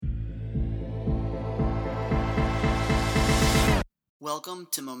Welcome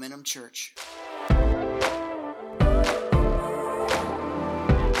to Momentum Church.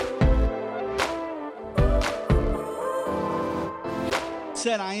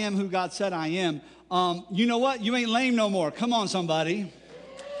 Said I am who God said I am. You know what? You ain't lame no more. Come on, somebody.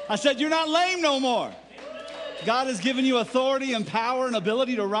 I said you're not lame no more. God has given you authority and power and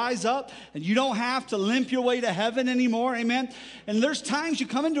ability to rise up, and you don't have to limp your way to heaven anymore, amen? And there's times you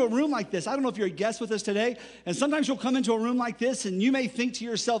come into a room like this. I don't know if you're a guest with us today, and sometimes you'll come into a room like this, and you may think to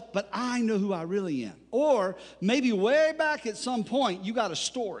yourself, but I know who I really am. Or maybe way back at some point, you got a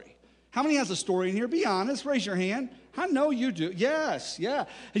story. How many has a story in here? Be honest, raise your hand. I know you do. Yes, yeah.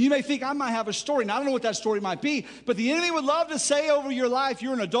 And you may think I might have a story. Now, I don't know what that story might be, but the enemy would love to say over your life,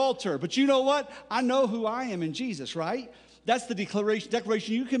 you're an adulterer. But you know what? I know who I am in Jesus, right? That's the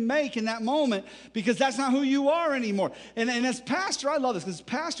declaration you can make in that moment because that's not who you are anymore. And as pastor, I love this because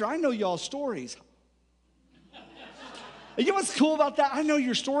pastor, I know y'all's stories. You know what's cool about that? I know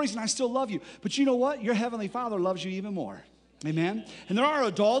your stories and I still love you. But you know what? Your heavenly Father loves you even more. Amen? And there are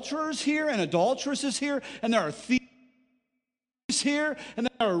adulterers here and adulteresses here, and there are thieves here, and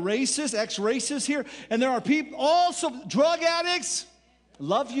there are racists, ex-racists here, and there are people, also drug addicts.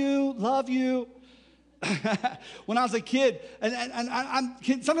 Love you. When I was a kid,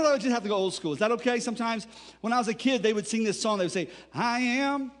 sometimes I just have to go old school. Is that okay? Sometimes when I was a kid, they would sing this song. They would say, I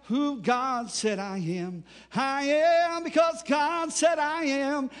am who God said I am. I am because God said I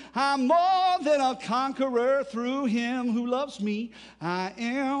am. I'm more than a conqueror through him who loves me. I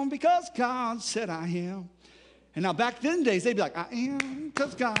am because God said I am. And now back then days, they'd be like, I am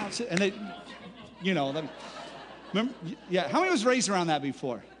because God said, and they, remember? Yeah, how many was raised around that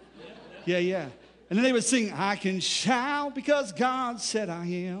before? Yeah. And then they would sing, I can shout because God said I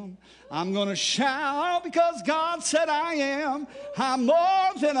am. I'm going to shout because God said I am. I'm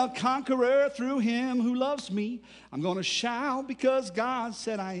more than a conqueror through him who loves me. I'm going to shout because God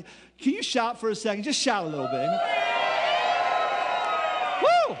said I am. Can you shout for a second? Just shout a little bit.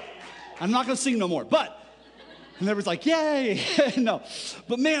 Woo! I'm not going to sing no more, but. And everybody's like, yay. No.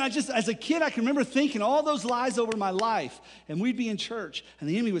 But man, as a kid, I can remember thinking all those lies over my life. And we'd be in church, and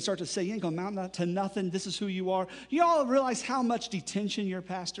the enemy would start to say, you ain't going to amount to nothing. This is who you are. You all realize how much detention your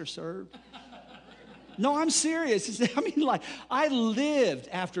pastor served? No, I'm serious. I lived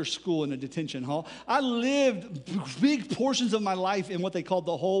after school in a detention hall. I lived big portions of my life in what they called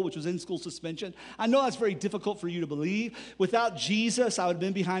the hole, which was in-school suspension. I know that's very difficult for you to believe. Without Jesus, I would have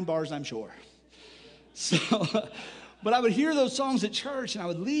been behind bars, I'm sure. So, but I would hear those songs at church and I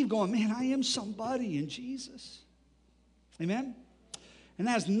would leave going, man, I am somebody in Jesus. Amen? And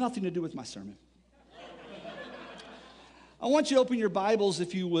that has nothing to do with my sermon. I want you to open your Bibles,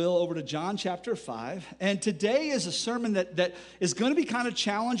 if you will, over to John chapter 5. And today is a sermon that is going to be kind of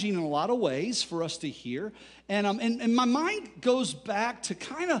challenging in a lot of ways for us to hear. And my mind goes back to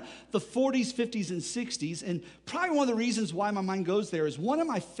kind of the 40s, 50s, and 60s. And probably one of the reasons why my mind goes there is one of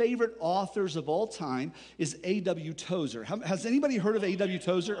my favorite authors of all time is A.W. Tozer. Has anybody heard of A.W.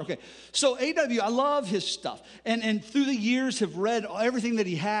 Tozer? Okay. So A.W., I love his stuff. And through the years have read everything that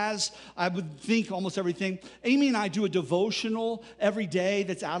he has. I would think almost everything. Amy and I do a devotional every day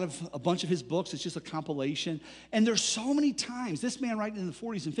that's out of a bunch of his books. It's just a compilation. And there's so many times, this man writing in the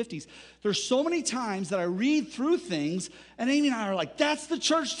 40s and 50s, there's so many times that I read through things, and Amy and I are like, that's the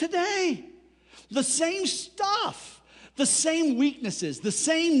church today. The same stuff, the same weaknesses, the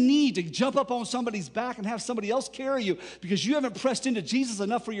same need to jump up on somebody's back and have somebody else carry you because you haven't pressed into Jesus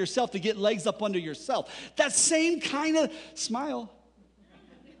enough for yourself to get legs up under yourself. That same kind of smile.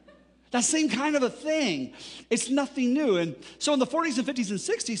 That same kind of a thing. It's nothing new. And so in the 40s and 50s and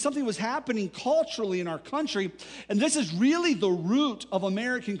 60s, something was happening culturally in our country. And this is really the root of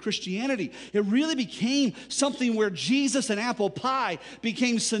American Christianity. It really became something where Jesus and apple pie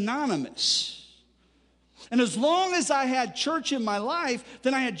became synonymous. And as long as I had church in my life,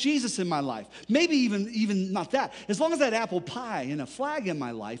 then I had Jesus in my life. Maybe even not that. As long as I had apple pie and a flag in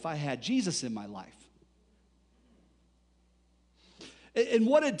my life, I had Jesus in my life. And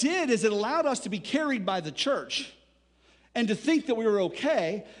what it did is it allowed us to be carried by the church and to think that we were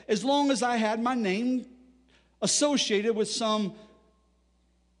okay as long as I had my name associated with some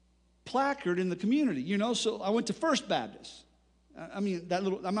placard in the community, So I went to First Baptist. I'm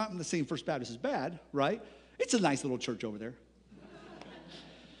not saying First Baptist is bad, right? It's a nice little church over there.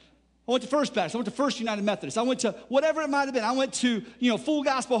 I went to First Baptist. I went to First United Methodist. I went to whatever it might have been. I went to, Full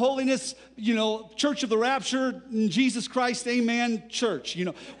Gospel Holiness, Church of the Rapture, Jesus Christ, Amen, Church,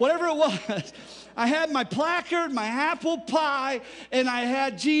 whatever it was. I had my placard, my apple pie, and I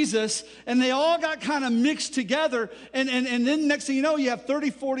had Jesus, and they all got kind of mixed together. And then next thing you know, you have 30,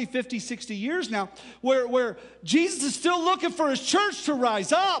 40, 50, 60 years now where Jesus is still looking for his church to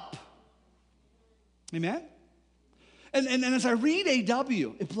rise up. Amen? And as I read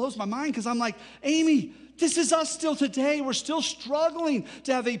A.W., it blows my mind because I'm like, Amy, this is us still today. We're still struggling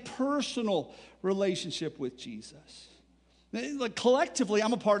to have a personal relationship with Jesus. Like collectively,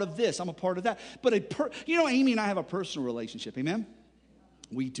 I'm a part of this, I'm a part of that. But Amy and I have a personal relationship, amen?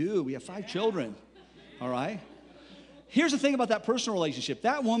 We do. We have 5 children, all right? Here's the thing about that personal relationship.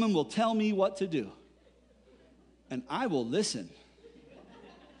 That woman will tell me what to do, and I will listen.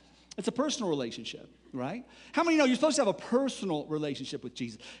 It's a personal relationship, right? How many know you're supposed to have a personal relationship with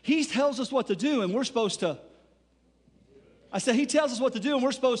Jesus? He tells us what to do, and we're supposed to. I said, he tells us what to do, and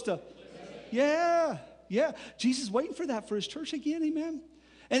we're supposed to. Yeah. Jesus is waiting for that for his church again, amen?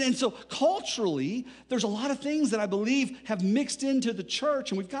 And so culturally, there's a lot of things that I believe have mixed into the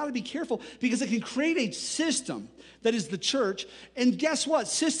church, and we've got to be careful because it can create a system that is the church. And guess what?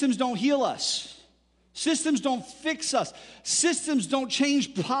 Systems don't heal us. Systems don't fix us. Systems don't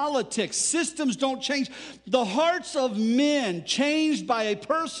change politics. Systems don't change. The hearts of men changed by a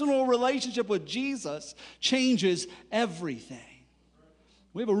personal relationship with Jesus changes everything.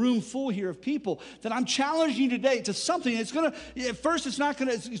 We have a room full here of people that I'm challenging you today to something. It's going to, at first it's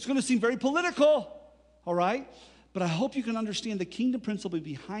going to seem very political, all right? But I hope you can understand the kingdom principle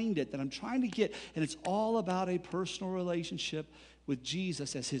behind it that I'm trying to get, and it's all about a personal relationship with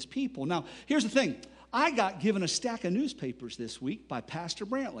Jesus as his people. Now, here's the thing. I got given a stack of newspapers this week by Pastor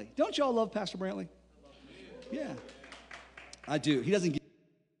Brantley. Don't y'all love Pastor Brantley? Yeah, I do. He doesn't give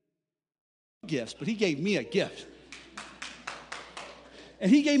gifts, but he gave me a gift. And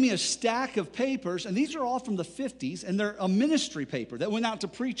he gave me a stack of papers, and these are all from the 50s, and they're a ministry paper that went out to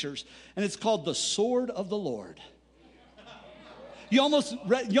preachers, and it's called The Sword of the Lord. You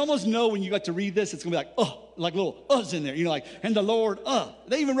almost know when you got to read this, it's going to be like little uhs in there. And the Lord,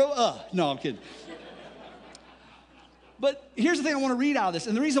 They even wrote No, I'm kidding. But here's the thing I want to read out of this,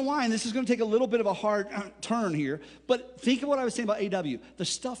 and the reason why, and this is going to take a little bit of a hard turn here, but think of what I was saying about A.W. The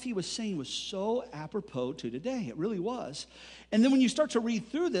stuff he was saying was so apropos to today. It really was. And then when you start to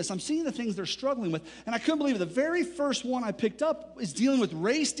read through this, I'm seeing the things they're struggling with, and I couldn't believe it. The very first one I picked up is dealing with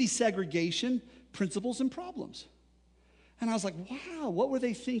race desegregation, principles, and problems. And I was like, wow, what were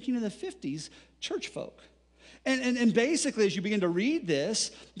they thinking in the 50s, church folk? And basically, as you begin to read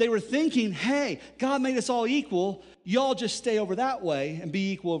this, they were thinking, hey, God made us all equal. Y'all just stay over that way and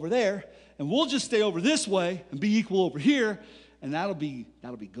be equal over there. And we'll just stay over this way and be equal over here. And that'll be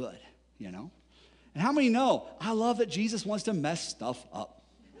good, And how many know, I love that Jesus wants to mess stuff up.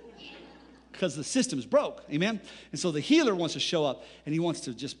 Because the system's broke, amen? And so the healer wants to show up, and he wants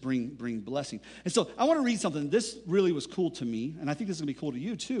to just bring blessing. And so I want to read something. This really was cool to me, and I think this is going to be cool to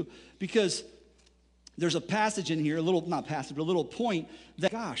you too, because there's a passage in here, a little point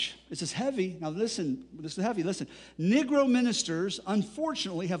that, gosh, this is heavy. Now listen, this is heavy. Listen, Negro ministers,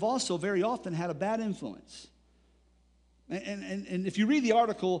 unfortunately, have also very often had a bad influence. And if you read the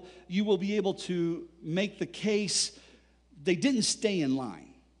article, you will be able to make the case they didn't stay in line.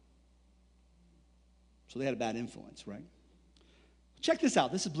 So they had a bad influence, right? Check this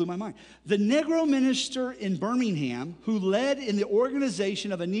out. This blew my mind. The Negro minister in Birmingham who led in the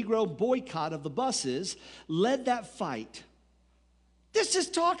organization of a Negro boycott of the buses led that fight. This is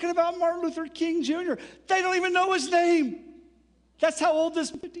talking about Martin Luther King Jr. They don't even know his name. That's how old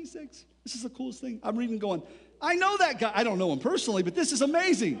this is. 56. This is the coolest thing. I'm reading going, I know that guy. I don't know him personally, but this is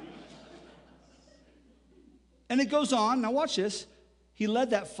amazing. And it goes on. Now watch this. He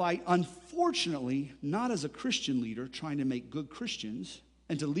led that fight, unfortunately, not as a Christian leader trying to make good Christians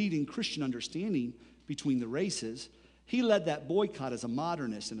and to lead in Christian understanding between the races. He led that boycott as a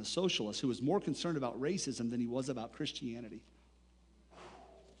modernist and a socialist who was more concerned about racism than he was about Christianity.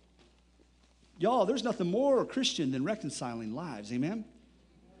 Y'all, there's nothing more Christian than reconciling lives, amen?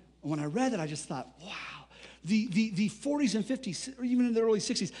 And when I read it, I just thought, wow. The 40s and 50s, or even in the early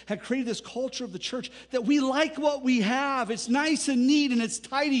 60s, had created this culture of the church that we like what we have. It's nice and neat and it's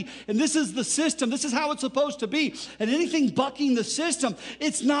tidy, and this is the system. This is how it's supposed to be. And anything bucking the system,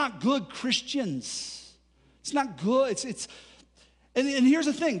 it's not good Christians. It's not good. And here's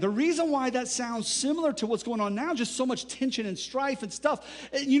the thing. The reason why that sounds similar to what's going on now, just so much tension and strife and stuff.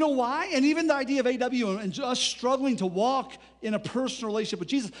 You know why? And even the idea of AW and us struggling to walk in a personal relationship with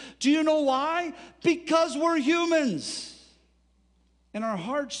Jesus. Do you know why? Because we're humans. And our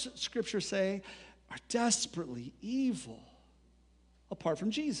hearts, Scripture say, are desperately evil apart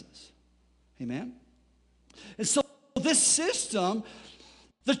from Jesus. Amen? And so this system,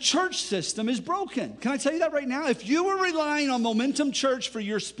 the church system, is broken. Can I tell you that right now? If you are relying on Momentum Church for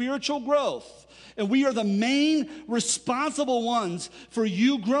your spiritual growth, and we are the main responsible ones for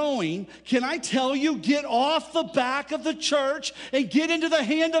you growing, can I tell you, get off the back of the church and get into the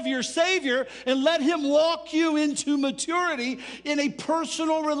hand of your Savior and let him walk you into maturity in a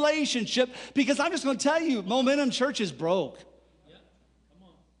personal relationship, because I'm just going to tell you, Momentum Church is broke. Yeah. Come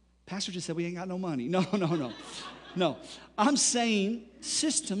on. Pastor just said we ain't got no money. No. No. I'm saying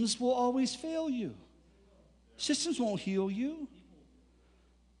systems will always fail you. Systems won't heal you.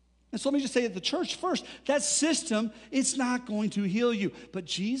 And so let me just say at the church first, that system, it's not going to heal you, but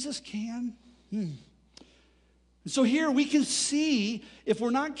Jesus can. And so here we can see, if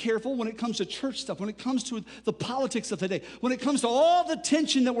we're not careful when it comes to church stuff, when it comes to the politics of the day, when it comes to all the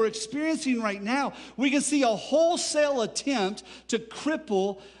tension that we're experiencing right now, we can see a wholesale attempt to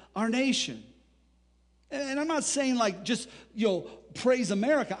cripple our nation. And I'm not saying like just, praise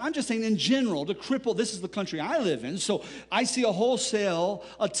America. I'm just saying in general to cripple. This is the country I live in. So I see a wholesale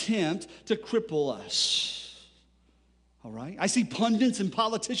attempt to cripple us. All right? I see pundits and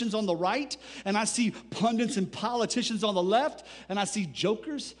politicians on the right, and I see pundits and politicians on the left, and I see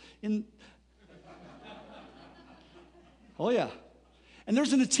jokers in. Oh, yeah. And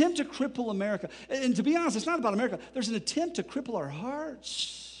there's an attempt to cripple America. And to be honest, it's not about America. There's an attempt to cripple our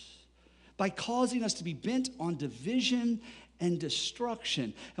hearts by causing us to be bent on division and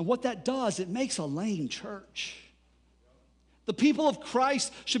destruction. And what that does, it makes a lame church. The people of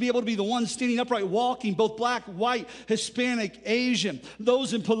Christ should be able to be the ones standing upright, walking, both black, white, Hispanic, Asian,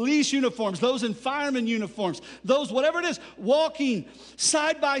 those in police uniforms, those in fireman uniforms, those, whatever it is, walking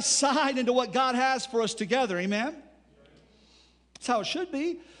side by side into what God has for us together. Amen? That's how it should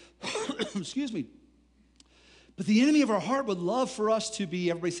be. Excuse me. But the enemy of our heart would love for us to be,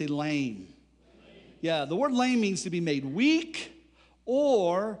 everybody say lame. Yeah, the word lame means to be made weak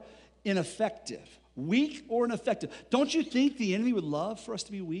or ineffective. Weak or ineffective. Don't you think the enemy would love for us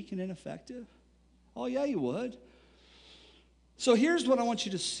to be weak and ineffective? Oh, yeah, you would. So here's what I want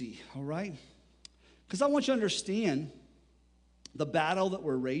you to see, all right? Because I want you to understand the battle that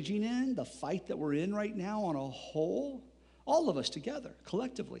we're raging in, the fight that we're in right now on a whole, all of us together,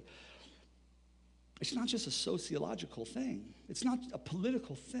 collectively. It's not just a sociological thing. It's not a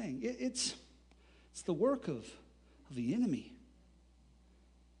political thing. It's the work of the enemy.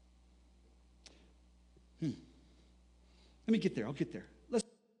 Let me get there. I'll get there. Let's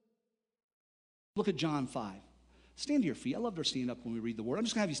look at John 5. Stand to your feet. I love to stand up when we read the word. I'm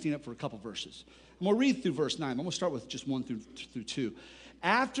just going to have you stand up for a couple verses. I'm going to read through verse 9. I'm going to start with just 1 through 2.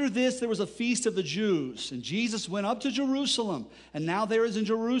 After this, there was a feast of the Jews, and Jesus went up to Jerusalem. And now there is in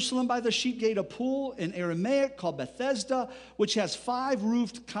Jerusalem by the sheep gate a pool in Aramaic called Bethesda, which has 5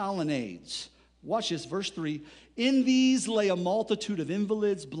 roofed colonnades. Watch this, verse 3. In these lay a multitude of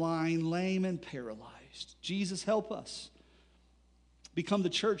invalids, blind, lame, and paralyzed. Jesus, help us. Become the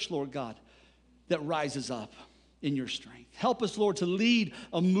church, Lord God, that rises up in your strength. Help us, Lord, to lead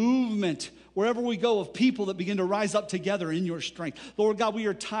a movement wherever we go of people that begin to rise up together in your strength. Lord God, we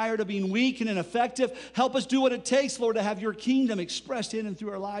are tired of being weak and ineffective. Help us do what it takes, Lord, to have your kingdom expressed in and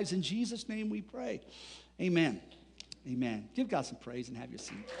through our lives. In Jesus' name we pray. Amen. Amen. Give God some praise and have your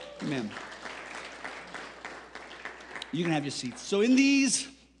seat. Amen. You can have your seats. So in these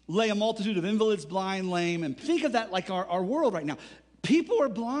lay a multitude of invalids, blind, lame, and think of that like our world right now. People are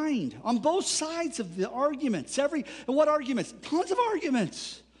blind on both sides of the arguments. And what arguments? Tons of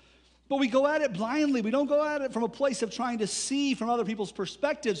arguments. But we go at it blindly. We don't go at it from a place of trying to see from other people's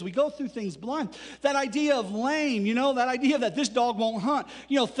perspectives. We go through things blind. That idea of lame, that idea that this dog won't hunt,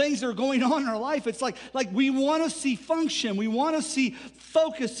 things that are going on in our life. It's like we want to see function. We want to see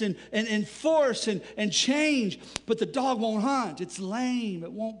focus and force and change. But the dog won't hunt. It's lame.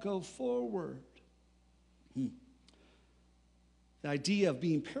 It won't go forward. The idea of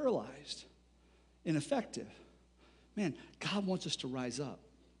being paralyzed, ineffective. Man, God wants us to rise up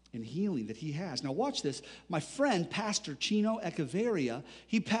in healing that he has. Now watch this. My friend, Pastor Chino Echeverria,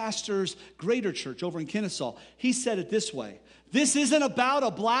 he pastors Greater Church over in Kennesaw. He said it this way. This isn't about a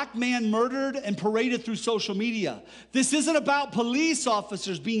black man murdered and paraded through social media. This isn't about police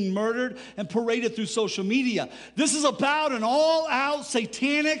officers being murdered and paraded through social media. This is about an all-out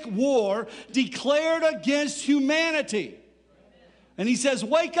satanic war declared against humanity. And he says,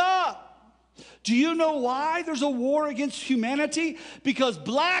 wake up. Do you know why there's a war against humanity? Because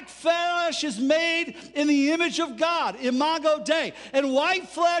black flesh is made in the image of God, Imago Dei. And white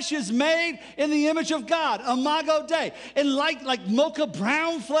flesh is made in the image of God, Imago Dei. And like mocha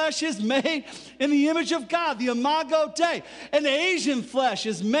brown flesh is made in the image of God, the Imago Dei. And Asian flesh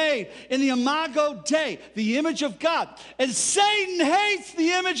is made in the Imago Dei, the image of God. And Satan hates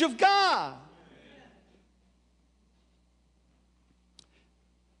the image of God.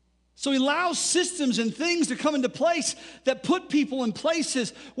 So he allows systems and things to come into place that put people in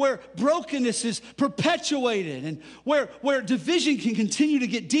places where brokenness is perpetuated and where division can continue to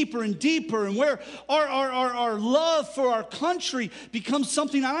get deeper and deeper, and where our love for our country becomes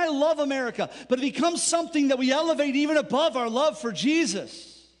something, and I love America, but it becomes something that we elevate even above our love for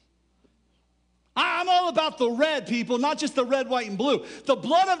Jesus. I'm all about the red, people, not just the red, white, and blue. The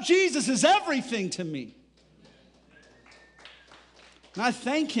blood of Jesus is everything to me. And I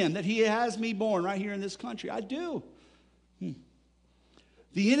thank him that he has me born right here in this country. I do.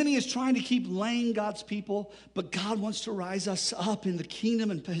 The enemy is trying to keep laying God's people, but God wants to rise us up in the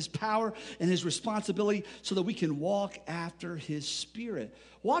kingdom and his power and his responsibility so that we can walk after his spirit.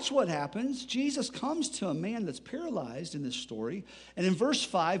 Watch what happens. Jesus comes to a man that's paralyzed in this story. And in verse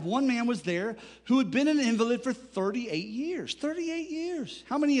 5, one man was there who had been an invalid for 38 years. 38 years.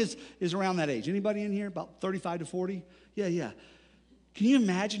 How many is around that age? Anybody in here? About 35 to 40? Yeah. Can you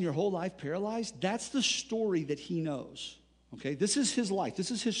imagine your whole life paralyzed? That's the story that he knows. Okay, this is his life.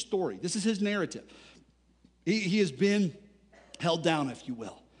 This is his story. This is his narrative. He has been held down, if you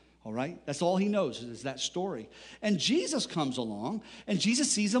will. All right, that's all he knows is that story. And Jesus comes along, and Jesus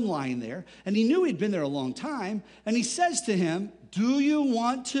sees him lying there, and he knew he'd been there a long time, and he says to him, "Do you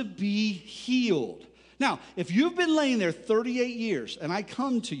want to be healed?" Now, if you've been laying there 38 years, and I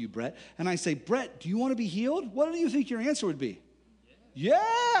come to you, Brett, and I say, "Brett, do you want to be healed?" What do you think your answer would be?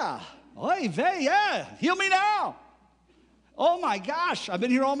 Yeah. Oy vey, yeah. Heal me now. Oh my gosh, I've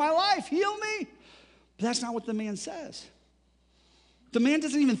been here all my life. Heal me. But that's not what the man says. The man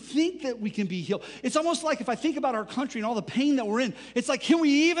doesn't even think that we can be healed. It's almost like if I think about our country and all the pain that we're in, it's like, can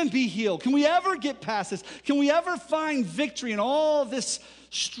we even be healed? Can we ever get past this? Can we ever find victory in all this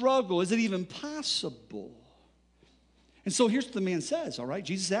struggle? Is it even possible? And so here's what the man says, all right?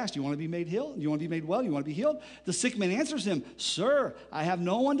 Jesus asked, "Do you want to be made healed? Do you want to be made well? Do you want to be healed?" The sick man answers him, "Sir, I have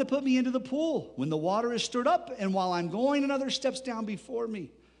no one to put me into the pool when the water is stirred up, and while I'm going, another steps down before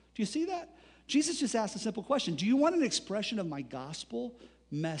me." Do you see that? Jesus just asked a simple question. Do you want an expression of my gospel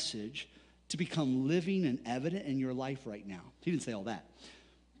message to become living and evident in your life right now? He didn't say all that.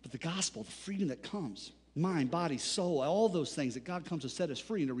 But the gospel, the freedom that comes, mind, body, soul, all those things that God comes to set us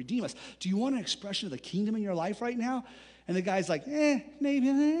free and to redeem us. Do you want an expression of the kingdom in your life right now? And the guy's like,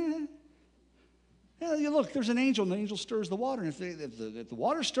 maybe. Yeah, look, there's an angel, and the angel stirs the water. And if the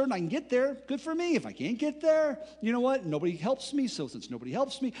water's stirred and I can get there, good for me. If I can't get there, you know what? Nobody helps me, so since nobody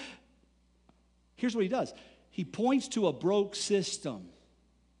helps me, here's what he does. He points to a broke system.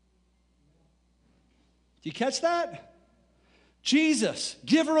 Do you catch that? Jesus,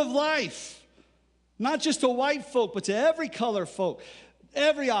 giver of life, not just to white folk, but to every color folk,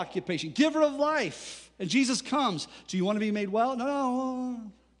 every occupation, giver of life. And Jesus comes. Do you want to be made well?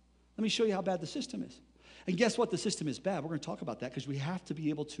 No. Let me show you how bad the system is. And guess what? The system is bad. We're going to talk about that because we have to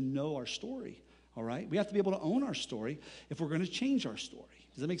be able to know our story. All right? We have to be able to own our story if we're going to change our story.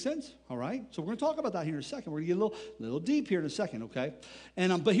 Does that make sense? All right? So we're going to talk about that here in a second. We're going to get a little deep here in a second, okay?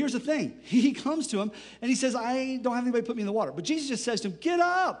 And but here's the thing. He comes to him, and he says, "I don't have anybody put me in the water." But Jesus just says to him, "Get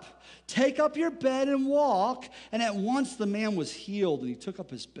up, take up your bed and walk." And at once the man was healed, and he took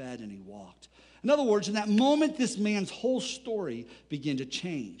up his bed and he walked. In other words, in that moment, this man's whole story began to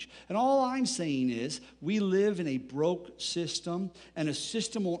change. And all I'm saying is we live in a broke system, and a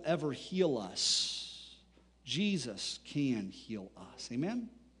system won't ever heal us. Jesus can heal us. Amen?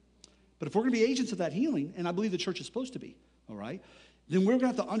 But if we're going to be agents of that healing, and I believe the church is supposed to be, all right, then we're going to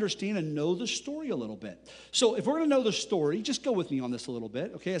have to understand and know the story a little bit. So if we're going to know the story, just go with me on this a little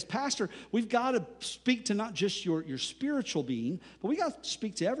bit, okay? As pastor, we've got to speak to not just your spiritual being, but we got to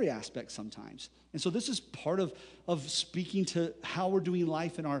speak to every aspect sometimes. And so this is part of speaking to how we're doing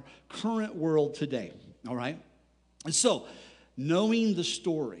life in our current world today, all right? And so knowing the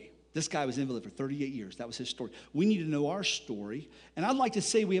story. This guy was invalid for 38 years. That was his story. We need to know our story. And I'd like to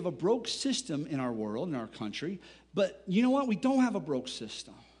say we have a broke system in our world, in our country. But you know what? We don't have a broke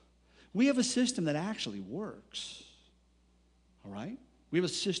system. We have a system that actually works. All right? We have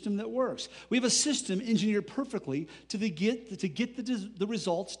a system that works. We have a system engineered perfectly to get the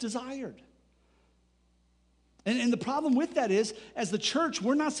results desired. And the problem with that is, as the church,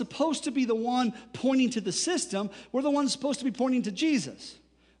 we're not supposed to be the one pointing to the system. We're the ones supposed to be pointing to Jesus.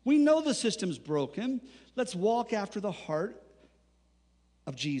 We know the system's broken. Let's walk after the heart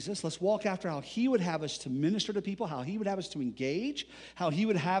of Jesus. Let's walk after how he would have us to minister to people, how he would have us to engage, how he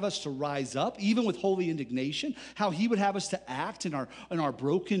would have us to rise up, even with holy indignation, how he would have us to act in our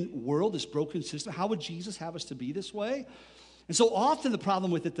broken world, this broken system. How would Jesus have us to be this way? And so often the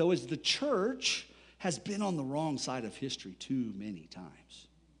problem with it, though, is the church has been on the wrong side of history too many times.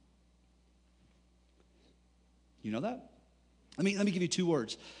 You know that? Let me give you two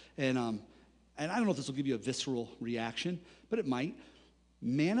words. And I don't know if this will give you a visceral reaction, but it might.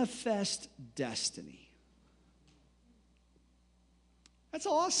 Manifest destiny. That's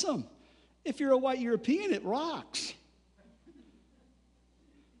awesome. If you're a white European, it rocks.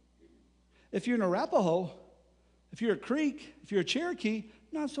 If you're an Arapaho, if you're a Creek, if you're a Cherokee,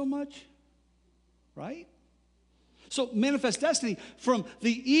 not so much, right? So manifest destiny from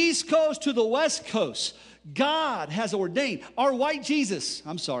the East Coast to the West Coast. God has ordained our white Jesus.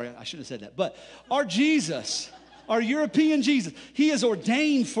 I'm sorry, I shouldn't have said that, but our Jesus, our European Jesus, he has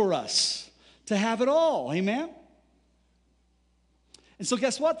ordained for us to have it all. Amen? And so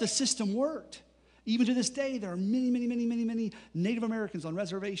guess what? The system worked. Even to this day, there are many Native Americans on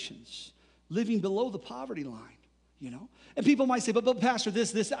reservations living below the poverty line, you know? And people might say, but Pastor,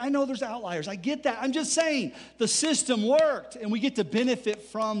 this, I know there's outliers. I get that. I'm just saying the system worked, and we get to benefit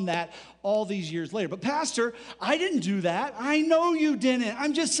from that all these years later. But Pastor, I didn't do that. I know you didn't.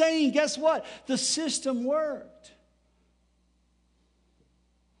 I'm just saying, guess what? The system worked.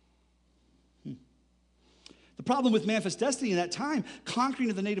 The problem with Manifest Destiny in that time,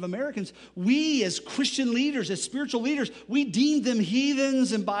 conquering of the Native Americans, we as Christian leaders, as spiritual leaders, we deemed them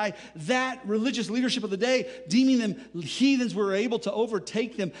heathens, and by that religious leadership of the day, deeming them heathens, we were able to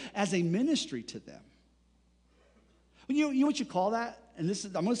overtake them as a ministry to them. You know what you call that? And this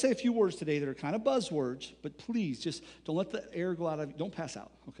is, I'm going to say a few words today that are kind of buzzwords, but please just don't let the air go out of you. Don't pass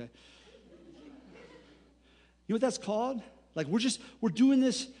out, okay? You know what that's called? Like we're doing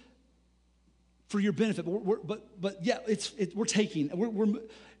this for your benefit, but yeah, it's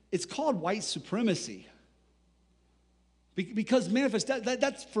called white supremacy. Because manifest,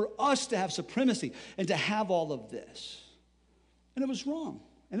 that's for us to have supremacy and to have all of this. And it was wrong.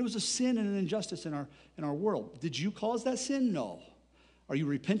 And it was a sin and an injustice in our world. Did you cause that sin? No. Are you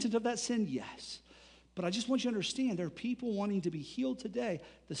repentant of that sin? Yes. But I just want you to understand, there are people wanting to be healed today.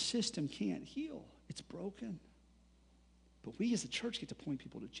 The system can't heal. It's broken. But we as a church get to point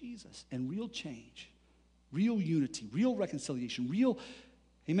people to Jesus and real change, real unity, real reconciliation, real,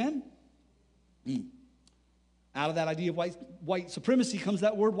 amen? Out of that idea of white supremacy comes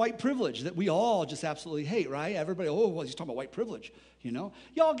that word white privilege that we all just absolutely hate, right? Everybody, oh, well, he's talking about white privilege, you know?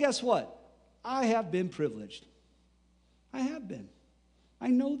 Y'all, guess what? I have been privileged. I have been. I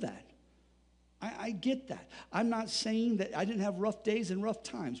know that. I get that. I'm not saying that I didn't have rough days and rough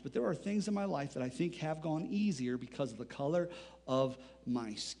times, but there are things in my life that I think have gone easier because of the color of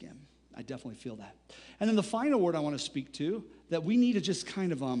my skin. I definitely feel that. And then the final word I want to speak to that we need to just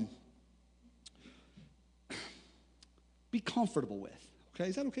kind of be comfortable with. Okay,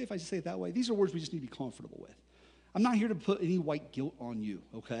 is that okay if I just say it that way? These are words we just need to be comfortable with. I'm not here to put any white guilt on you,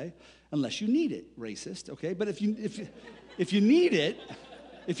 okay? Unless you need it, racist, okay? But if you need it,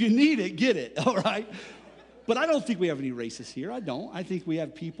 if you need it, get it, all right? But I don't think we have any racists here. I don't. I think we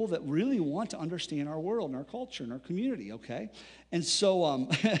have people that really want to understand our world and our culture and our community, okay? And so,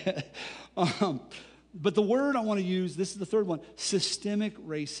 but the word I want to use, this is the third one, systemic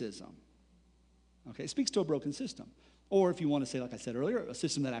racism. Okay, it speaks to a broken system. Or if you want to say, like I said earlier, a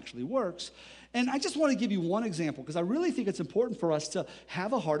system that actually works. And I just want to give you one example because I really think it's important for us to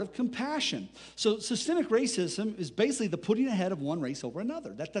have a heart of compassion. So systemic racism is basically the putting ahead of one race over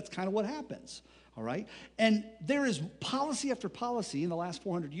another. That's kind of what happens, all right? And there is policy after policy in the last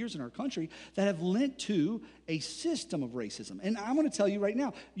 400 years in our country that have lent to a system of racism. And I'm going to tell you right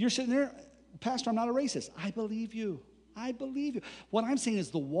now, you're sitting there, Pastor, I'm not a racist. I believe you. I believe you. What I'm saying is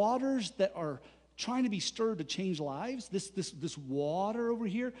the waters that are trying to be stirred to change lives, this water over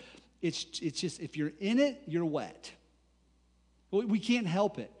here, it's just, if you're in it, you're wet. We can't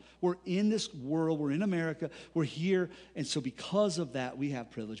help it. We're in this world, we're in America, we're here, and so because of that, we have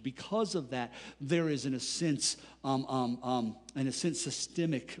privilege. Because of that, there is, in a sense,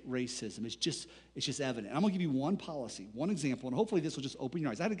 systemic racism. It's just evident. I'm gonna give you one policy, one example, and hopefully this will just open your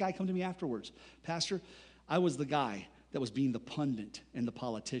eyes. I had a guy come to me afterwards, Pastor, I was the guy that was being the pundit and the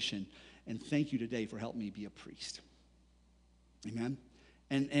politician, and thank you today for helping me be a priest. Amen?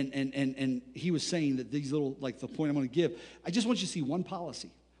 And he was saying that these little, like the point I'm going to give, I just want you to see one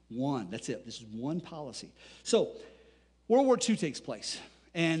policy. One, that's it. This is one policy. So World War II takes place,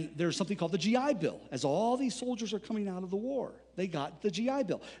 and there's something called the GI Bill, as all these soldiers are coming out of the war. they got the GI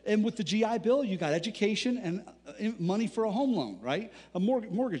Bill. And with the GI Bill, you got education and money for a home loan, right? A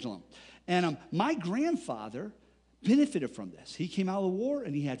mortgage loan. And my grandfather benefited from this. He came out of the war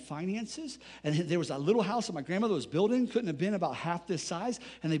and he had finances. And there was a little house that my grandmother was building, couldn't have been about half this size.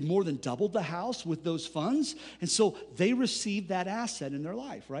 And they more than doubled the house with those funds. And so they received that asset in their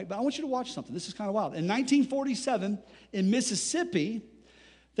life, right? But I want you to watch something. This is kind of wild. In 1947, in Mississippi,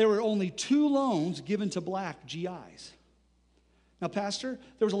 there were only 2 loans given to black GIs. Now, Pastor,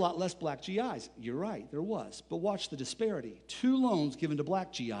 there was a lot less black GIs. You're right, there was. But watch the disparity. 2 loans given to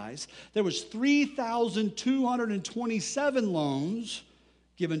black GIs. There was 3,227 loans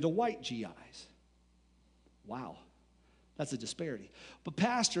given to white GIs. Wow. That's a disparity. But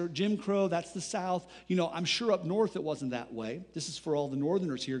Pastor, Jim Crow, that's the South. You know, I'm sure up north it wasn't that way. This is for all the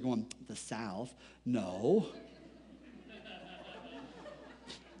Northerners here going, the South? No.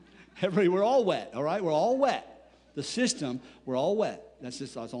 Everybody, we're all wet, all right? We're all wet. The system, we're all wet.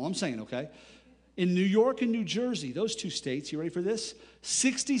 That's all I'm saying, okay? In New York and New Jersey, those 2 states, you ready for this?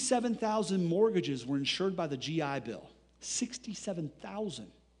 67,000 mortgages were insured by the GI Bill.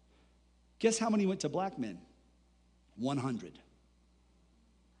 67,000. Guess how many went to black men? 100.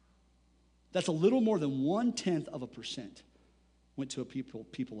 That's a little more than 0.1% went to a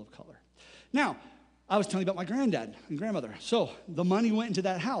people of color. Now, I was telling you about my granddad and grandmother. So the money went into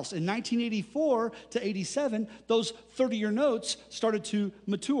that house. In 1984 to 87, those 30-year notes started to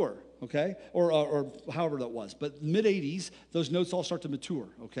mature, okay? Or however that was. But mid-80s, those notes all start to mature,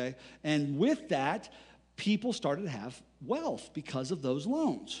 okay? And with that, people started to have wealth because of those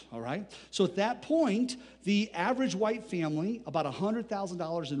loans, all right? So at that point, the average white family, about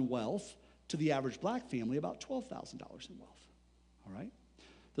 $100,000 in wealth, to the average black family, about $12,000 in wealth, all right?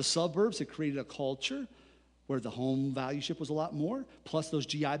 The suburbs had created a culture where the home valueship was a lot more, plus those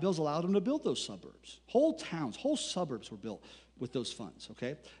GI Bills allowed them to build those suburbs. Whole towns, whole suburbs were built with those funds,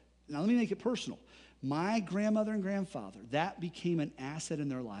 okay? Now let me make it personal. My grandmother and grandfather, that became an asset in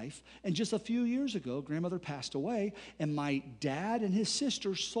their life. And just a few years ago, grandmother passed away, and my dad and his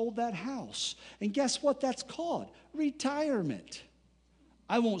sister sold that house. And guess what that's called? Retirement.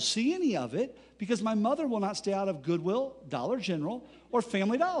 I won't see any of it because my mother will not stay out of Goodwill, Dollar General, or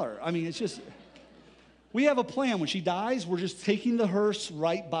Family Dollar. I mean, it's just, we have a plan. When she dies, we're just taking the hearse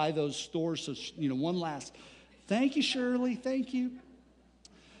right by those stores. So, you know, one last, thank you, Shirley, thank you.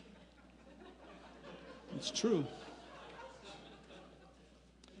 It's true.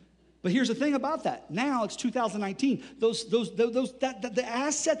 But here's the thing about that. Now it's 2019. The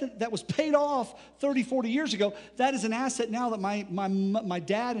asset that was paid off 30, 40 years ago, that is an asset now that my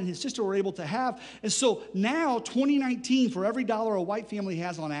dad and his sister were able to have. And so now, 2019, for every dollar a white family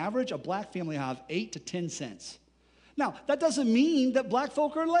has on average, a black family will have 8 to 10 cents. Now, that doesn't mean that black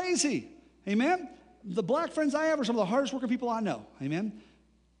folk are lazy. Amen? The black friends I have are some of the hardest working people I know. Amen?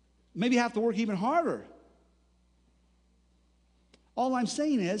 Maybe have to work even harder. All I'm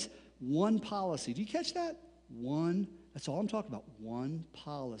saying is, one policy. Do you catch that? That's all I'm talking about. One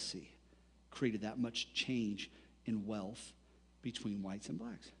policy created that much change in wealth between whites and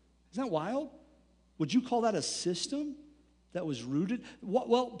blacks. Isn't that wild? Would you call that a system that was rooted?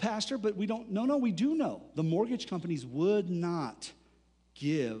 Well, Pastor, but we don't. No, we do know. The mortgage companies would not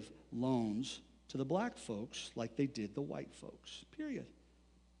give loans to the black folks like they did the white folks, period.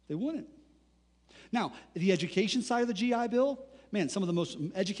 They wouldn't. Now, the education side of the GI Bill, man, some of the most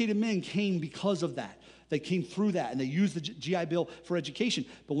educated men came because of that. They came through that, and they used the GI Bill for education.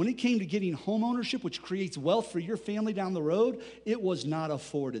 But when it came to getting home ownership, which creates wealth for your family down the road, it was not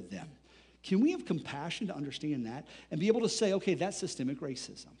afforded them. Can we have compassion to understand that and be able to say, okay, that's systemic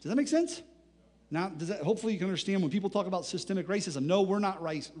racism? Does that make sense? Now, hopefully you can understand when people talk about systemic racism, no, we're not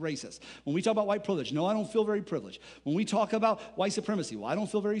racist. When we talk about white privilege, no, I don't feel very privileged. When we talk about white supremacy, well, I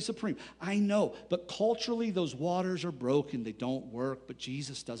don't feel very supreme. I know, but culturally those waters are broken. They don't work, but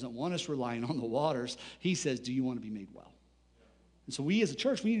Jesus doesn't want us relying on the waters. He says, do you want to be made well? And so we as a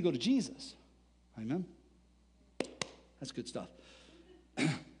church, we need to go to Jesus. Amen? That's good stuff. All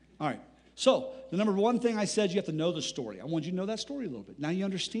right. So, the number one thing I said, you have to know the story. I want you to know that story a little bit. Now you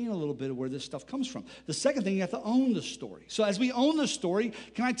understand a little bit of where this stuff comes from. The second thing, you have to own the story. So as we own the story,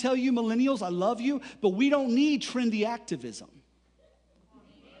 can I tell you, millennials, I love you, but we don't need trendy activism.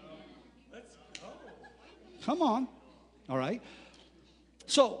 Let's go. Come on. All right.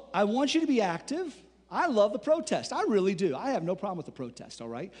 So, I want you to be active. I love the protest. I really do. I have no problem with the protest, all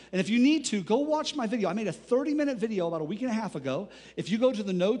right? And if you need to, go watch my video. I made a 30-minute video about a week and a half ago. If you go to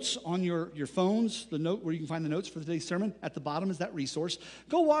the notes on your phones, the note where you can find the notes for today's sermon, at the bottom is that resource.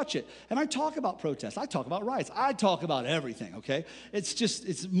 Go watch it. And I talk about protests. I talk about riots. I talk about everything, okay?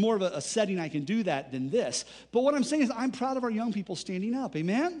 It's more of a setting I can do that than this. But what I'm saying is I'm proud of our young people standing up,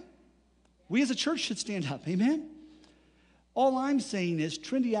 amen? We as a church should stand up, amen? All I'm saying is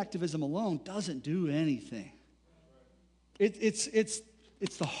trendy activism alone doesn't do anything. It's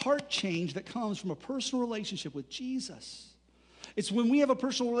the heart change that comes from a personal relationship with Jesus. It's when we have a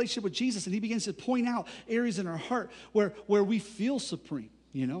personal relationship with Jesus and he begins to point out areas in our heart where we feel supreme,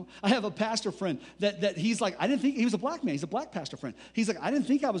 you know. I have a pastor friend that he's like, I didn't think, he was a black man, he's a black pastor friend. He's like, I didn't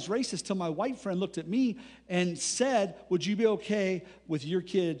think I was racist till my white friend looked at me and said, would you be okay with your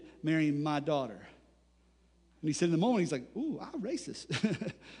kid marrying my daughter? And he said in the moment, he's like, ooh, I'm racist.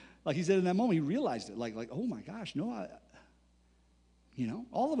 Like he said in that moment, he realized it. Like, oh my gosh, no, you know,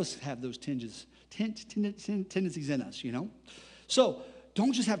 all of us have those tendencies in us, you know. So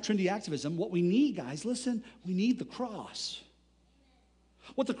don't just have trendy activism. What we need, guys, listen, we need the cross.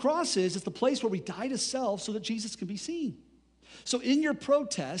 What the cross is the place where we die to self so that Jesus can be seen. So in your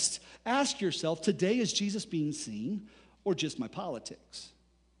protest, ask yourself, today is Jesus being seen or just my politics?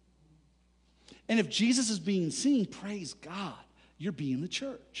 And if Jesus is being seen, praise God, you're being the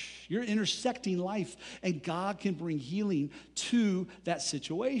church. You're intersecting life, and God can bring healing to that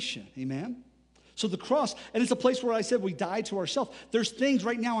situation. Amen? So the cross, and it's a place where I said we die to ourselves. There's things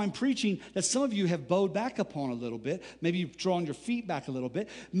right now I'm preaching that some of you have bowed back upon a little bit. Maybe you've drawn your feet back a little bit.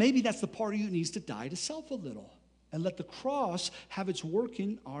 Maybe that's the part of you that needs to die to self a little and let the cross have its work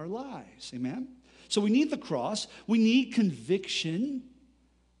in our lives. Amen? So we need the cross. We need conviction.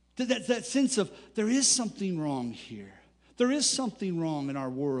 That sense of there is something wrong here. There is something wrong in our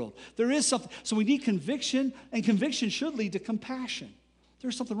world. There is something. So we need conviction, and conviction should lead to compassion.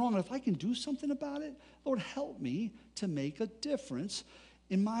 There's something wrong, and if I can do something about it, Lord, help me to make a difference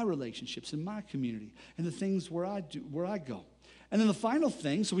in my relationships, in my community, and the things where I go. And then the final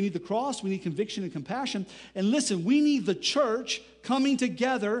thing, so we need the cross, we need conviction and compassion. And listen, we need the church coming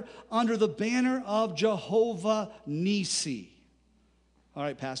together under the banner of Jehovah Nissi. All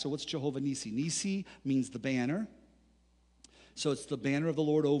right, Pastor, what's Jehovah Nissi? Nissi means the banner. So it's the banner of the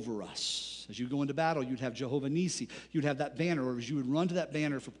Lord over us. As you go into battle, you'd have Jehovah Nissi. You'd have that banner, or as you would run to that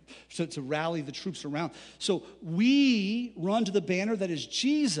banner to rally the troops around. So we run to the banner that is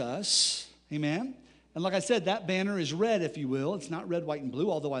Jesus, amen? And like I said, that banner is red, if you will. It's not red, white, and blue,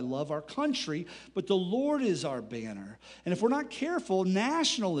 although I love our country. But the Lord is our banner. And if we're not careful,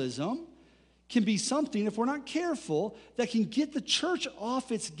 nationalism can be something, if we're not careful, that can get the church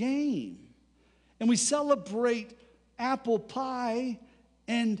off its game. And we celebrate apple pie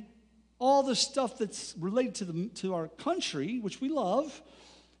and all the stuff that's related to our country, which we love,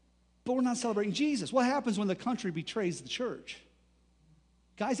 but we're not celebrating Jesus. What happens when the country betrays the church?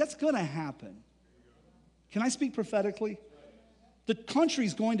 Guys, that's going to happen. Can I speak prophetically? The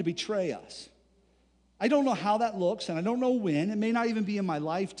country's going to betray us. I don't know how that looks, and I don't know when. It may not even be in my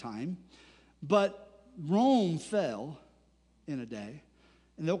lifetime. But Rome fell in a day,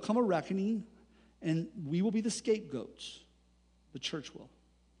 and there'll come a reckoning, and we will be the scapegoats. The church will.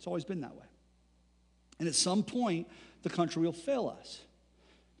 It's always been that way. And at some point, the country will fail us.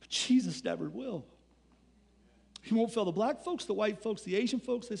 But Jesus never will. He won't fail the black folks, the white folks, the Asian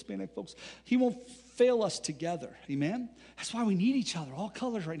folks, the Hispanic folks. He won't fail us together. Amen? That's why we need each other, all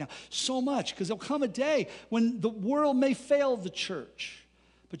colors right now, so much, because there'll come a day when the world may fail the church.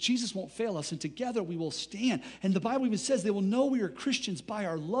 But Jesus won't fail us, and together we will stand. And the Bible even says they will know we are Christians by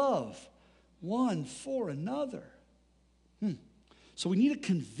our love one for another. So we need a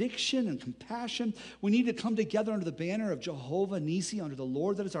conviction and compassion. We need to come together under the banner of Jehovah Nissi, under the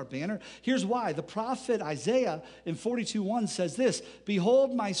Lord that is our banner. Here's why. The prophet Isaiah in 42:1 says this,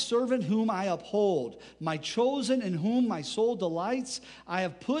 "Behold my servant whom I uphold, my chosen in whom my soul delights. I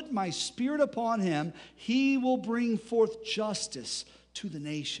have put my spirit upon him. He will bring forth justice to the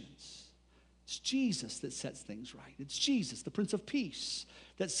nations." It's Jesus that sets things right. It's Jesus, the Prince of Peace,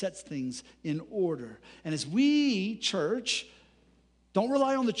 that sets things in order. And as we, church, don't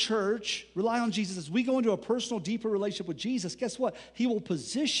rely on the church, rely on Jesus. As we go into a personal, deeper relationship with Jesus, guess what? He will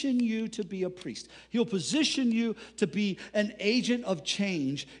position you to be a priest. He will position you to be an agent of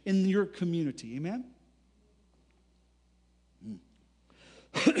change in your community. Amen?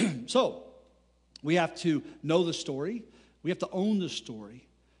 So, we have to know the story. We have to own the story.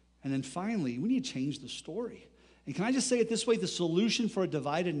 And then finally, we need to change the story. And can I just say it this way? The solution for a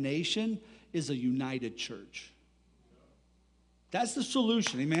divided nation is a united church. That's the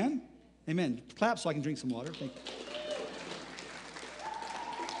solution, amen? Amen. Clap so I can drink some water. Thank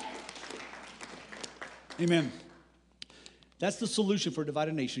you. Amen. That's the solution for a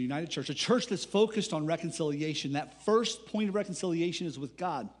divided nation, a united church, a church that's focused on reconciliation. That first point of reconciliation is with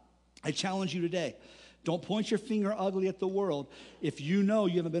God. I challenge you today. Don't point your finger ugly at the world if you know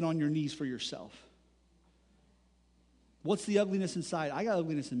you haven't been on your knees for yourself. What's the ugliness inside? I got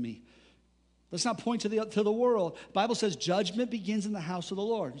ugliness in me. Let's not point to the world. The Bible says judgment begins in the house of the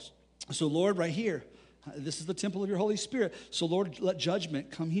Lord. So Lord, right here, this is the temple of your Holy Spirit. So Lord, let judgment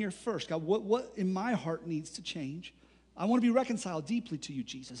come here first. God, what in my heart needs to change? I want to be reconciled deeply to you,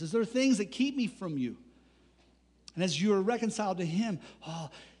 Jesus. Is there things that keep me from you? And as you are reconciled to him,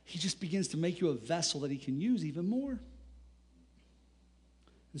 he just begins to make you a vessel that he can use even more.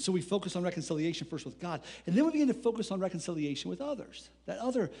 And so we focus on reconciliation first with God. And then we begin to focus on reconciliation with others. The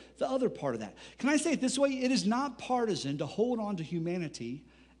other part of that. Can I say it this way? It is not partisan to hold on to humanity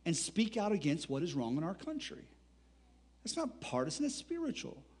and speak out against what is wrong in our country. It's not partisan, it's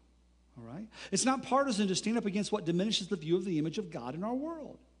spiritual. All right? It's not partisan to stand up against what diminishes the view of the image of God in our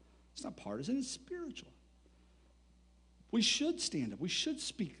world. It's not partisan, it's spiritual. We should stand up. We should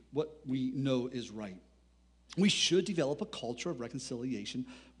speak what we know is right. We should develop a culture of reconciliation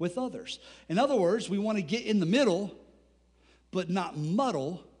with others. In other words, we want to get in the middle, but not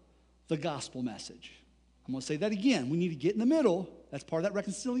muddle the gospel message. I'm going to say that again. We need to get in the middle. That's part of that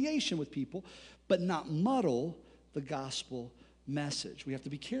reconciliation with people, but not muddle the gospel message. We have to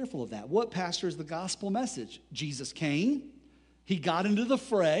be careful of that. What, pastor, is the gospel message? Jesus came. He got into the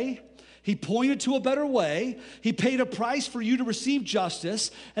fray. He pointed to a better way. He paid a price for you to receive justice.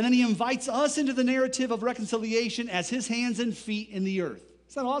 And then he invites us into the narrative of reconciliation as his hands and feet in the earth.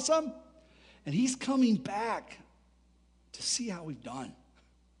 Isn't that awesome? And he's coming back to see how we've done.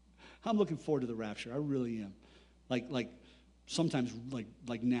 I'm looking forward to the rapture. I really am. Like sometimes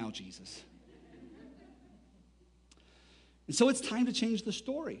like now, Jesus. And so it's time to change the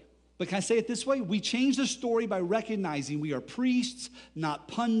story. But can I say it this way? We change the story by recognizing we are priests, not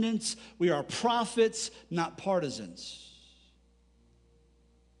pundits. We are prophets, not partisans.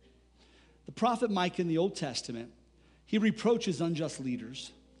 The prophet Micah in the Old Testament, he reproaches unjust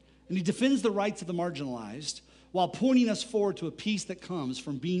leaders, and he defends the rights of the marginalized while pointing us forward to a peace that comes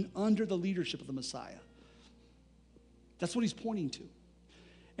from being under the leadership of the Messiah. That's what he's pointing to.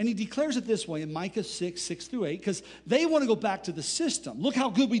 And he declares it this way in Micah 6:6-8, because they want to go back to the system. Look how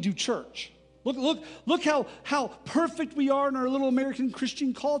good we do church. Look how perfect we are in our little American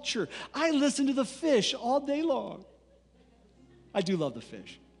Christian culture. I listen to the fish all day long. I do love the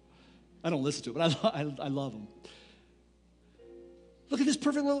fish. I don't listen to it, but I love them. Look at this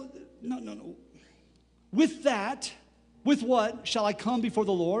perfect little, no. With that, with what? Shall I come before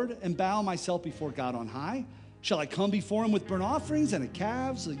the Lord and bow myself before God on high? Shall I come before him with burnt offerings and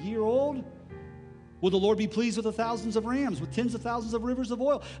calves a year old? Will the Lord be pleased with the thousands of rams, with tens of thousands of rivers of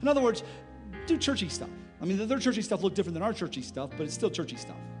oil? In other words, do churchy stuff. I mean, their churchy stuff look different than our churchy stuff, but it's still churchy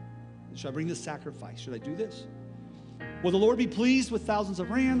stuff. Should I bring this sacrifice? Should I do this? Will the Lord be pleased with thousands of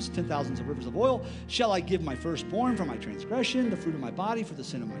rams, 10,000s of rivers of oil? Shall I give my firstborn for my transgression, the fruit of my body for the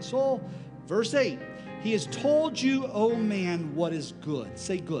sin of my soul? Verse 8, he has told you, O man, what is good.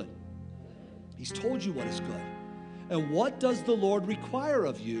 Say good. He's told you what is good. And what does the Lord require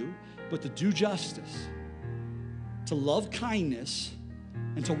of you but to do justice, to love kindness,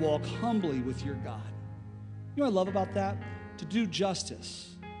 and to walk humbly with your God? You know what I love about that? To do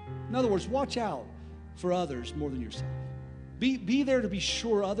justice. In other words, watch out for others more than yourself. Be there to be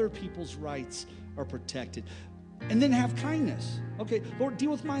sure other people's rights are protected. And then have kindness. Okay, Lord,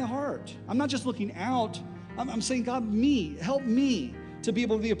 deal with my heart. I'm not just looking out. I'm saying, God, help me to be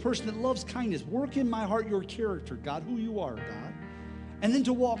able to be a person that loves kindness. Work in my heart your character, God, who you are, God. And then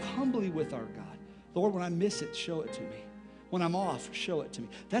to walk humbly with our God. Lord, when I miss it, show it to me. When I'm off, show it to me.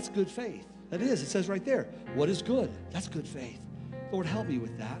 That's good faith. That is. It says right there, what is good? That's good faith. Lord, help me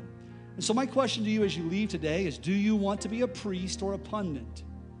with that. And so my question to you as you leave today is, do you want to be a priest or a pundit?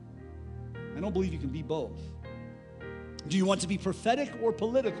 I don't believe you can be both. Do you want to be prophetic or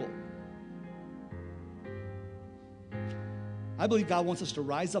political? I believe God wants us to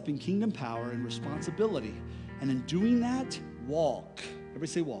rise up in kingdom power and responsibility. And in doing that, walk.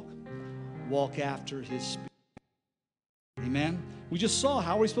 Everybody say walk. Walk after his spirit. Amen? We just saw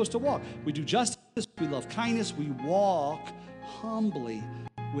how we're supposed to walk. We do justice, we love kindness, we walk humbly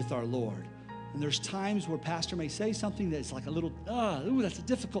with our Lord. And there's times where pastor may say something that's like a little, that's a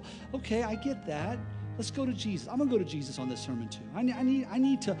difficult. Okay, I get that. Let's go to Jesus. I'm going to go to Jesus on this sermon too. I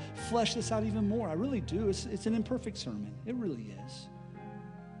need to flesh this out even more. I really do. It's an imperfect sermon. It really is.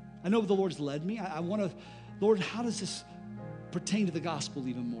 I know the Lord's led me. I want to, Lord, how does this pertain to the gospel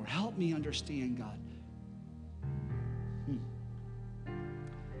even more. Help me understand, God.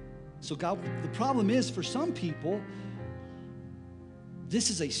 So God, the problem is for some people,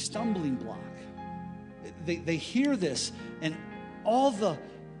 this is a stumbling block. They hear this and all the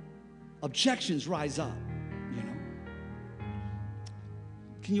objections rise up, you know.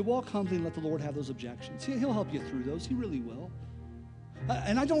 Can you walk humbly and let the Lord have those objections? He'll help you through those. He really will.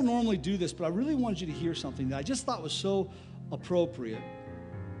 And I don't normally do this, but I really wanted you to hear something that I just thought was so appropriate.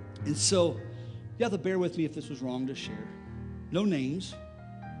 And so you have to bear with me if this was wrong to share. No names.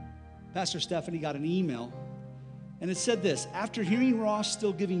 Pastor Stephanie got an email, and it said this: after hearing Ross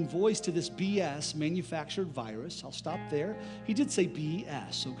still giving voice to this BS manufactured virus, I'll stop there. He did say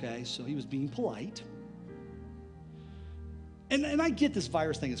BS, okay, so he was being polite. And I get this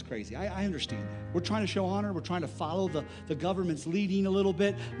virus thing is crazy. I understand that. We're trying to show honor. We're trying to follow the government's leading a little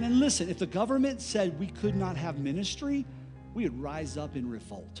bit. And then listen, if the government said we could not have ministry, we would rise up in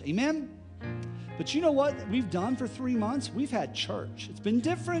revolt. Amen? But you know what we've done for 3 months? We've had church. It's been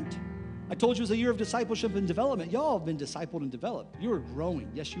different. I told you it was a year of discipleship and development. Y'all have been discipled and developed. You are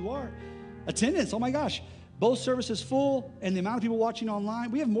growing. Yes, you are. Attendance, oh my gosh. Both services full, and the amount of people watching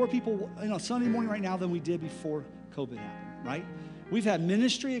online. We have more people Sunday morning right now than we did before COVID happened, right? We've had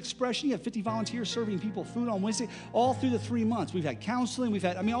ministry expression. You have 50 volunteers serving people food on Wednesday, all through the 3 months. We've had counseling. We've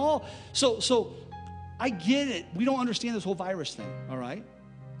had, So I get it. We don't understand this whole virus thing, all right?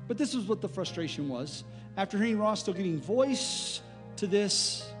 But this is what the frustration was. After hearing Ross still giving voice to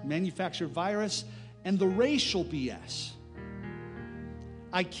this manufactured virus and the racial BS,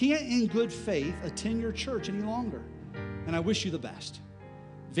 I can't in good faith attend your church any longer, and I wish you the best.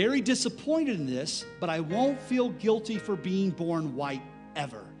 Very disappointed in this, but I won't feel guilty for being born white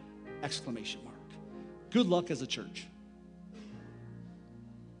ever! Exclamation mark. Good luck as a church.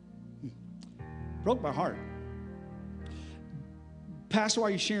 Broke my heart. Pastor, why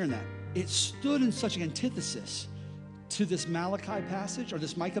are you sharing that? It stood in such antithesis to this Malachi passage or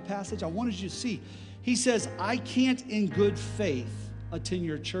this Micah passage. I wanted you to see. He says, I can't in good faith attend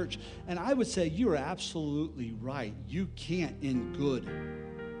your church. And I would say you are absolutely right. You can't in good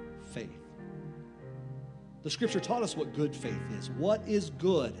faith. The scripture taught us what good faith is. What is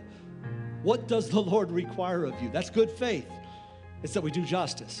good? What does the Lord require of you? That's good faith. It's that we do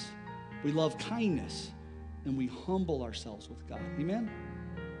justice, we love kindness, and we humble ourselves with God. Amen?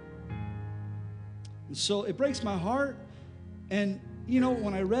 And so it breaks my heart. And,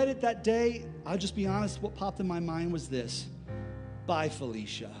 when I read it that day, I'll just be honest, what popped in my mind was this: bye,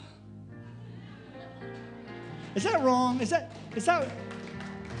 Felicia. Is that wrong? Is that,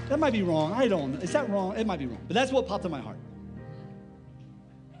 that might be wrong. I don't know. Is that wrong? It might be wrong. But that's what popped in my heart.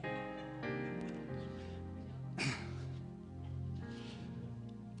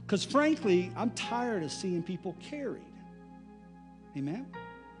 Because frankly, I'm tired of seeing people carried. Amen?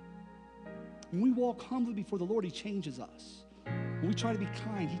 When we walk humbly before the Lord, He changes us. When we try to be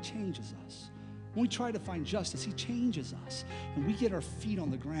kind, He changes us. When we try to find justice, He changes us. And we get our feet on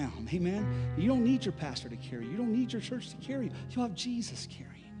the ground. Amen? You don't need your pastor to carry you. You don't need your church to carry you. You'll have Jesus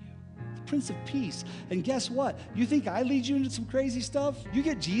carrying you, the Prince of Peace. And guess what? You think I lead you into some crazy stuff? You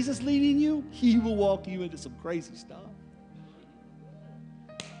get Jesus leading you, He will walk you into some crazy stuff.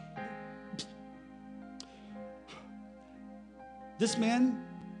 This man,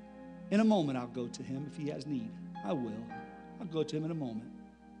 in a moment, I'll go to him if he has need. I will. I'll go to him in a moment.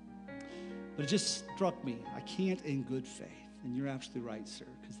 But it just struck me. I can't in good faith. And you're absolutely right, sir,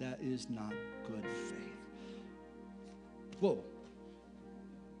 because that is not good faith. Whoa.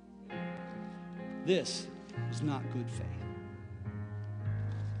 This is not good faith.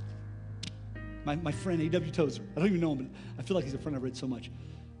 My friend, A.W. Tozer, I don't even know him, but I feel like he's a friend I've read so much.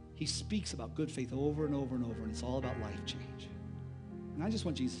 He speaks about good faith over and over and over, and it's all about life change. And I just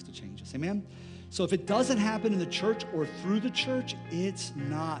want Jesus to change us. Amen? So if it doesn't happen in the church or through the church, it's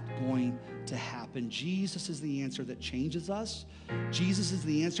not going to happen. Jesus is the answer that changes us. Jesus is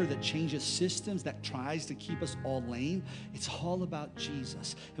the answer that changes systems, that tries to keep us all lame. It's all about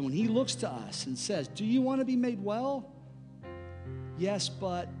Jesus. And when He looks to us and says, do you want to be made well? Yes,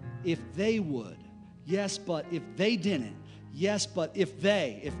 but if they would. Yes, but if they didn't. Yes, but if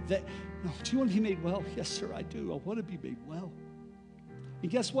they. No, do you want to be made well? Yes, sir, I do. I want to be made well. And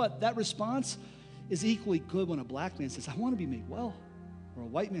guess what? That response is equally good when a black man says, I want to be made well. Or a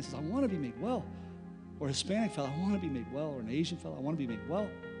white man says, I want to be made well. Or a Hispanic fellow, I want to be made well. Or an Asian fellow, I want to be made well.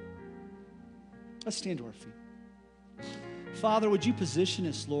 Let's stand to our feet. Father, would you position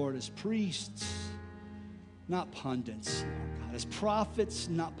us, Lord, as priests, not pundits, Lord God, as prophets,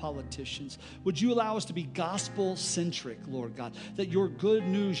 not politicians. Would you allow us to be gospel-centric, Lord God, that your good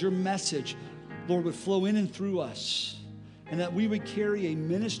news, your message, Lord, would flow in and through us. and that we would carry a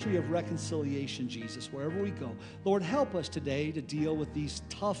ministry of reconciliation, Jesus, wherever we go. Lord, help us today to deal with these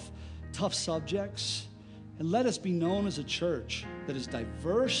tough subjects, and let us be known as a church that is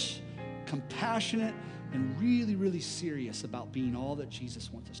diverse, compassionate, and really, really serious about being all that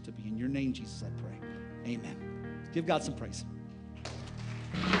Jesus wants us to be. In your name, Jesus, I pray. Amen. Give God some praise.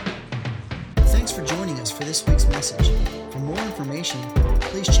 Thanks for joining us for this week's message. For more information,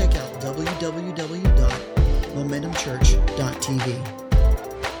 please check out www.momentumchurch.tv.